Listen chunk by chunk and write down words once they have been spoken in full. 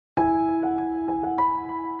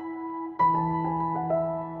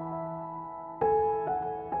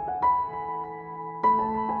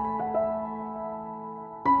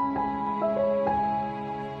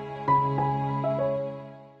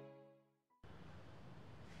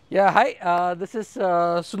Yeah, hi, this is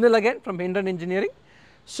Sunil again from Indian Engineering.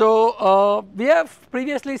 So, we have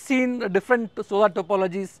previously seen different solar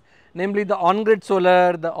topologies, namely the on-grid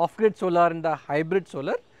solar, the off-grid solar and the hybrid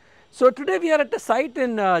solar. So, today we are at a site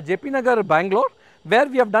in JP Nagar, Bangalore, where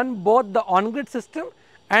we have done both the on-grid system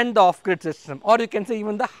and the off-grid system, or you can say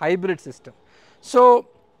even the hybrid system. So,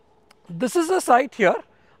 this is a site here.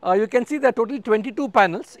 You can see there are totally 22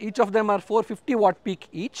 panels, each of them are 450 watt peak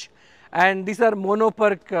each, and these are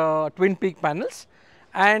mono-PERC twin peak panels,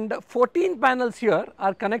 and 14 panels here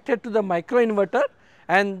are connected to the micro inverter,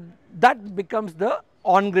 and that becomes the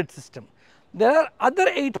on-grid system. There are other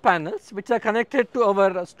 8 panels which are connected to our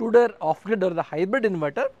Studer off-grid or the hybrid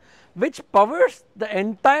inverter, which powers the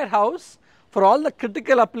entire house for all the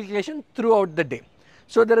critical application throughout the day.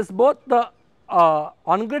 So, there is both the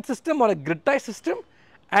on-grid system or a grid-tie system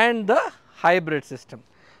and the hybrid system.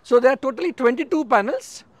 So, there are totally 22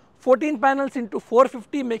 panels, 14 panels into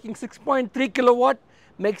 450 making 6.3 kilowatt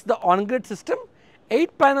makes the on-grid system,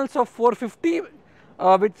 8 panels of 450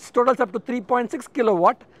 which totals up to 3.6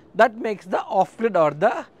 kilowatt, that makes the off-grid or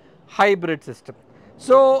the hybrid system.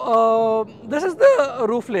 So, this is the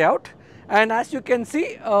roof layout, and as you can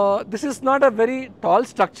see this is not a very tall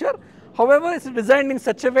structure. However, it is designed in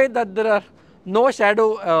such a way that there are no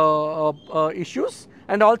shadow issues,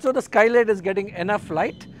 and also the skylight is getting enough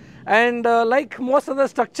light, and like most other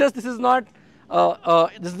structures, this is not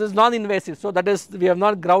this is non-invasive. So, that is, we have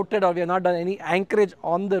not grouted or we have not done any anchorage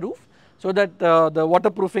on the roof, so that the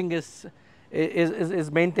waterproofing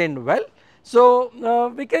is maintained well. So,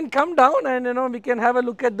 we can come down and we can have a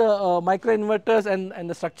look at the micro inverters and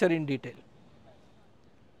the structure in detail.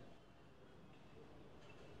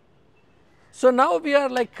 So, now we are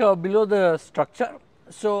like below the structure.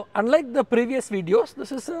 So, unlike the previous videos,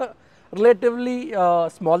 this is a relatively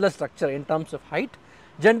smaller structure in terms of height.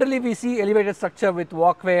 Generally, we see elevated structure with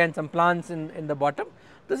walkway and some plants in the bottom.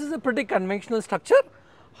 This is a pretty conventional structure.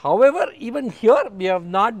 However, even here we have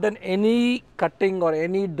not done any cutting or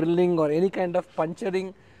any drilling or any kind of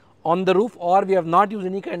puncturing on the roof, or we have not used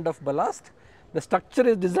any kind of ballast. The structure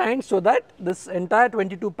is designed so that this entire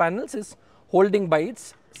 22 panels is holding by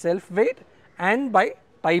its self weight and by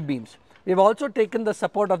tie beams. We have also taken the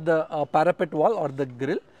support of the parapet wall or the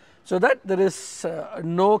grill, so that there is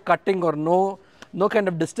no cutting or no kind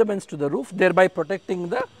of disturbance to the roof, thereby protecting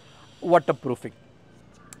the waterproofing.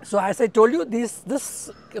 So, as I told you, this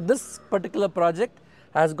particular project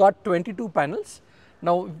has got 22 panels.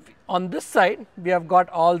 Now, on this side we have got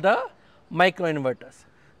all the micro inverters.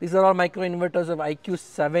 These are all micro inverters of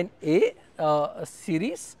IQ7A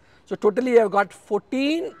series. So, totally I have got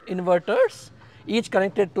 14 inverters, each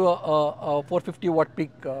connected to a 450 watt peak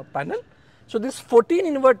panel. So, these 14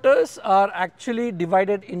 inverters are actually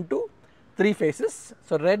divided into 3 phases.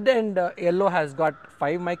 So, red and yellow has got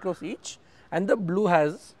 5 micros each, and the blue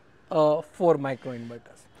has 4 micro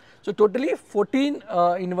inverters. So, totally 14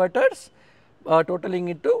 inverters totaling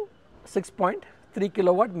into 6.3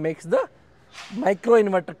 kilowatt makes the micro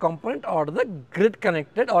inverter component or the grid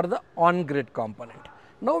connected or the on grid component.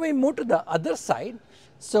 Now, we move to the other side.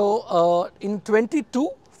 So, in 22,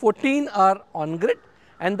 14 are on grid,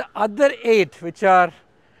 and the other 8 which are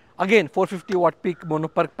again 450 watt peak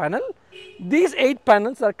mono-PERC panel, these 8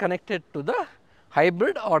 panels are connected to the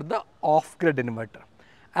hybrid or the off grid inverter.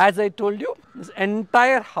 As I told you, this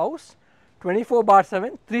entire house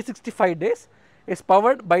 24/7 365 days is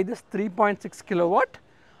powered by this 3.6 kilowatt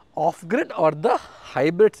off grid or the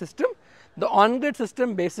hybrid system. The on grid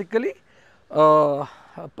system basically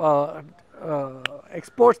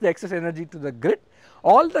exports the excess energy to the grid.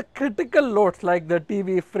 All the critical loads like the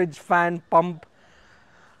TV, fridge, fan, pump,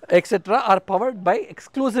 etc. are powered by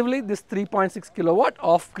exclusively this 3.6 kilowatt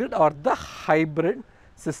off grid or the hybrid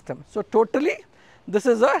system. So, totally this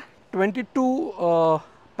is a 22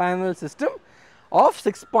 panel system of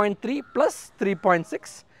 6.3 plus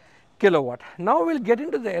 3.6 kilowatt. Now, we will get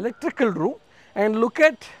into the electrical room and look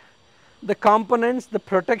at the components, the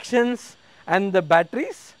protections and the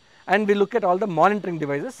batteries, and we look at all the monitoring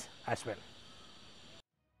devices as well.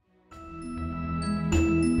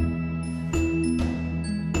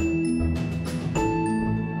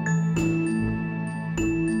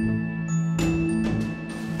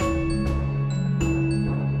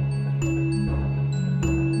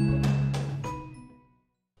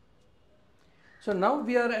 So, now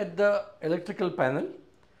we are at the electrical panel.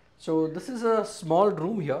 So, this is a small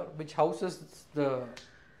room here which houses the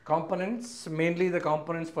components, mainly the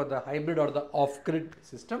components for the hybrid or the off grid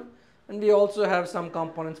system, and we also have some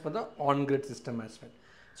components for the on grid system as well.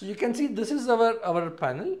 So, you can see this is our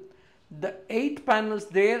panel. The 8 panels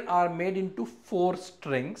there are made into 4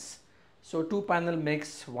 strings. So 2 panel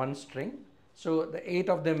makes 1 string. So the 8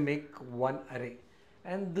 of them make 1 array.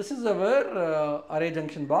 And this is our array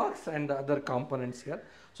junction box and the other components here.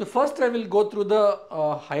 So first I will go through the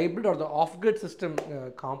hybrid or the off-grid system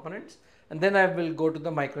components, and then I will go to the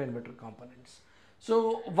microinverter components.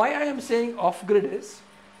 So why I am saying off-grid is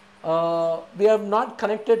we have not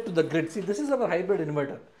connected to the grid. See, this is our hybrid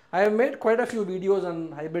inverter. I have made quite a few videos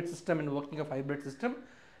on hybrid system and working of hybrid system.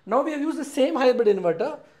 Now we have used the same hybrid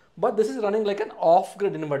inverter, but this is running like an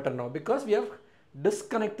off-grid inverter now because we have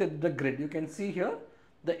disconnected the grid. You can see here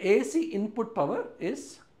the AC input power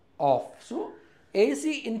is off. So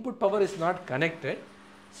AC input power is not connected.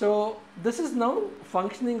 So this is now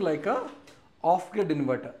functioning like a off-grid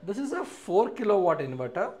inverter. This is a 4 kilowatt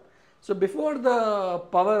inverter. So before the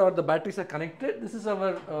power or the batteries are connected, this is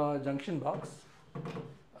our junction box.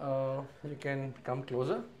 You can come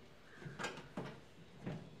closer.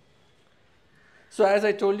 So as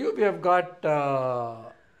I told you, we have got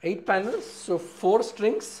 8 panels, so 4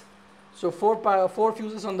 strings. So 4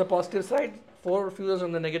 fuses on the positive side, 4 fuses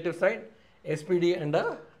on the negative side, SPD and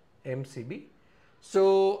a MCB.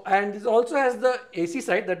 So, and this also has the AC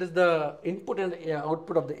side, that is the input and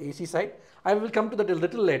output of the AC side. I will come to that a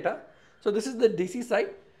little later. So this is the DC side.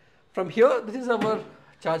 From here, this is our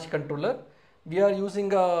charge controller. We are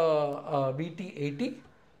using a VT80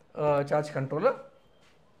 charge controller,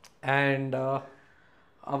 and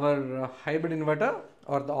our hybrid inverter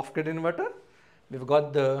or the off-grid inverter. We've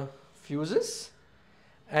got the fuses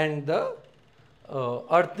and the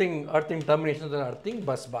earthing termination of the earthing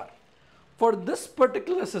bus bar. For this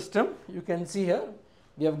particular system, you can see here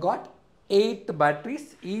we have got 8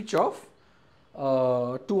 batteries, each of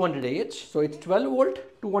 200 Ah. So it's 12 volt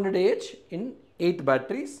 200 Ah in 8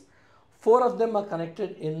 batteries. 4 of them are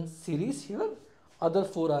connected in series here, other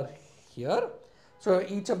 4 are here. So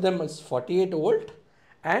each of them is 48 volt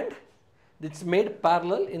and it's made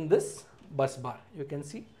parallel in this bus bar. You can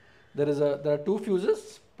see there are 2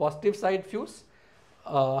 fuses, positive side fuse,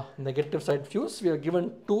 negative side fuse. We have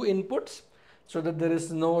given 2 inputs so that there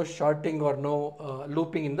is no shorting or no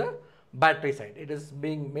looping in the battery side. It is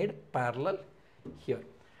being made parallel here.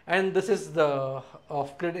 And this is the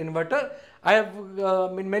off-grid inverter. I have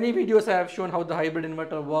in many videos I have shown how the hybrid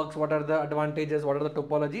inverter works, what are the advantages, what are the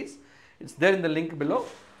topologies. It's there in the link below.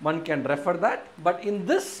 One can refer that. But in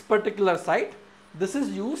this particular site, this is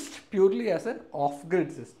used purely as an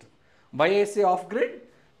off-grid system. Why I say off-grid?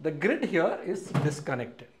 The grid here is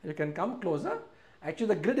disconnected. You can come closer. Actually,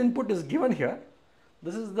 the grid input is given here.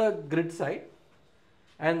 This is the grid side,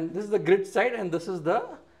 and this is the grid side, and this is the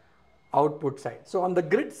output side. So on the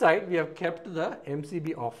grid side, we have kept the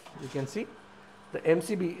MCB off. You can see the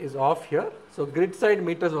MCB is off here. So grid side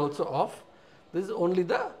meter is also off. This is only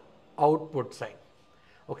the output side.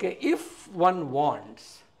 Okay, if one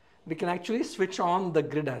wants, we can actually switch on the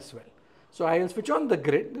grid as well. So I will switch on the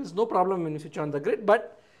grid. There is no problem when you switch on the grid,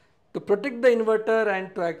 but to protect the inverter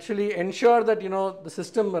and to actually ensure that the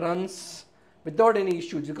system runs without any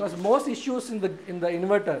issues, because most issues in the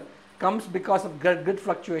inverter comes because of grid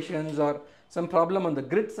fluctuations or some problem on the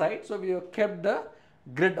grid side. So we have kept the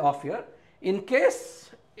grid off here. In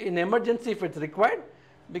case in emergency, if it's required,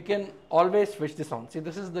 we can always switch this on. See,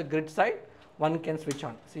 this is the grid side. One can switch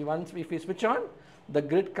on. See, once if we switch on, the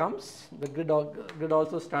grid comes. The grid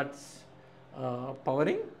also starts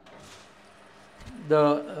powering.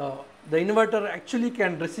 The inverter actually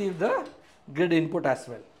can receive the grid input as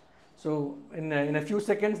well. So in a few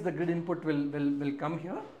seconds, the grid input will come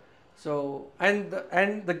here. So and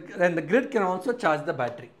the grid can also charge the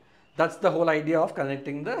battery. That's the whole idea of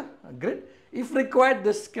connecting the grid. If required,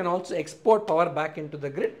 this can also export power back into the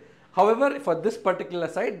grid. However, for this particular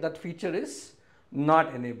site, that feature is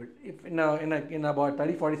not enabled. If in about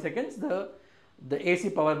 30-40 seconds, the AC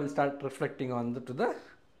power will start reflecting on to the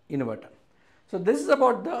inverter. So this is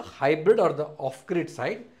about the hybrid or the off-grid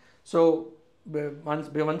side. So once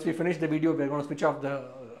we finish the video, we are going to switch off the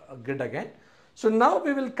grid again. So now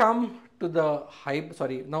we will come to the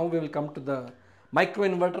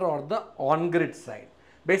microinverter or the on-grid side.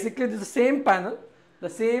 Basically, this is the same panel. The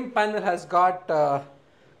same panel has got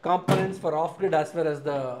components for off-grid as well as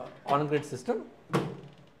the on-grid system.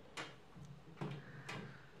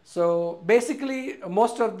 So basically,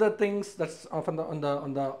 most of the things that's on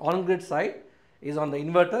the on-grid side is on the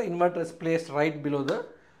inverter. Inverter is placed right below the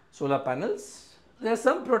solar panels. There are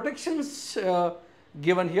some protections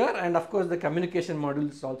given here, and of course the communication module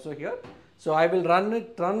is also here. So I will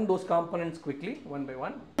run those components quickly one by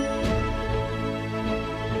one.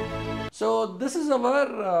 So this is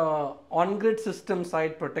our on-grid system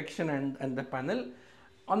side protection and the panel.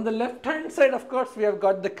 On the left hand side, of course, we have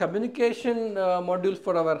got the communication module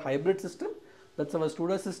for our hybrid system. That's our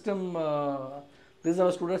Studer system. This is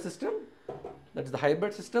our Studer system. That's the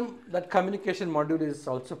hybrid system. That communication module is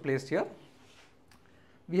also placed here.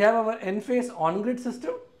 We have our N-phase on-grid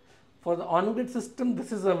system. For the on-grid system,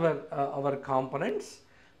 this is our components.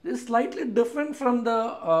 This is slightly different from the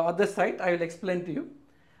other side. I will explain to you.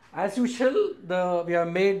 As usual, we have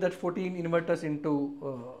made that 14 inverters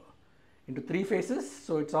into 3 phases.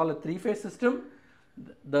 So it's all a 3-phase system.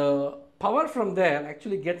 The power from there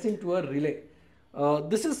actually gets into a relay.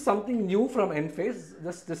 This is something new from N-phase,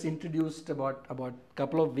 just introduced about a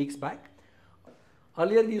couple of weeks back.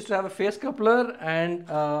 Earlier we used to have a phase coupler and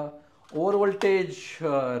over voltage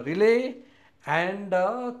relay and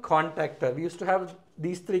a contactor. We used to have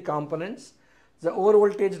these 3 components. The over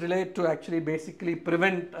voltage relay to actually basically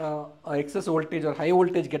prevent excess voltage or high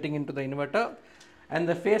voltage getting into the inverter, and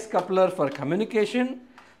the phase coupler for communication.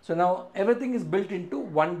 So now everything is built into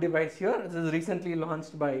one device here. This is recently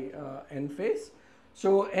launched by N-phase.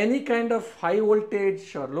 So any kind of high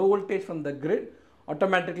voltage or low voltage from the grid,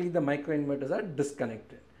 automatically the microinverters are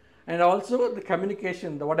disconnected. And also the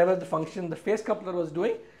communication, whatever the function the phase coupler was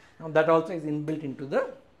doing, that also is inbuilt into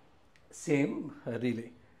the same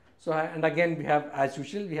relay. So and again we have, as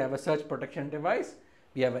usual, we have a surge protection device,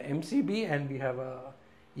 we have a MCB, and we have a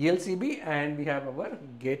ELCB, and we have our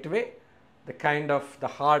gateway, the kind of the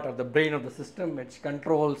heart or the brain of the system which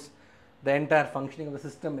controls the entire functioning of the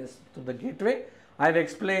system is through the gateway. I have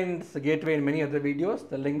explained the gateway in many other videos.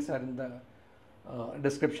 The links are in the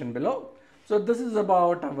description below. So this is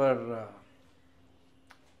about our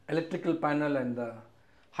electrical panel and the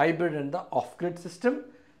hybrid and the off-grid system.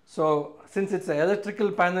 So since it's an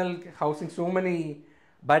electrical panel housing so many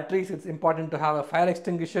batteries, it's important to have a fire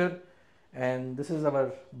extinguisher. And this is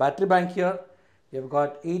our battery bank here. We have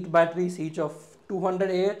got 8 batteries, each of 200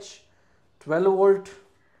 Ah, 12 volt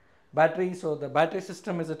battery. So the battery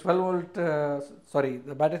system is a 12 volt,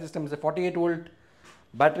 the battery system is a 48 volt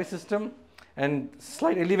battery system, and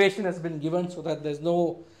slight elevation has been given so that there's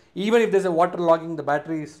no, even if there's a water logging, the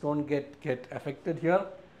batteries don't get affected here.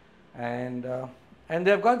 And we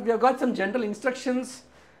have got some general instructions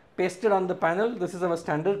pasted on the panel. This is our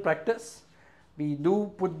standard practice. We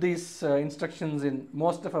do put these instructions in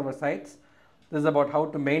most of our sites. This is about how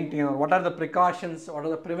to maintain, or what are the precautions, what are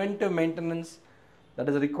the preventive maintenance that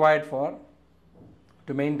is required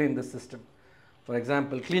to maintain the system. For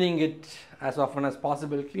example, cleaning it as often as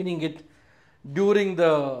possible, cleaning it during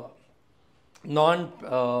the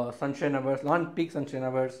non-sunshine hours, non-peak sunshine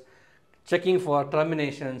hours, checking for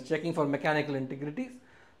terminations, checking for mechanical integrities.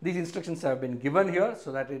 These instructions have been given here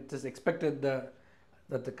so that it is expected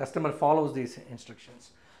that the customer follows these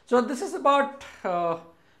instructions. So this is about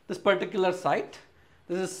this particular site.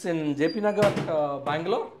 This is in JP Nagar,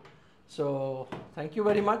 Bangalore. So thank you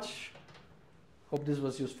very much. Hope this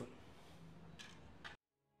was useful.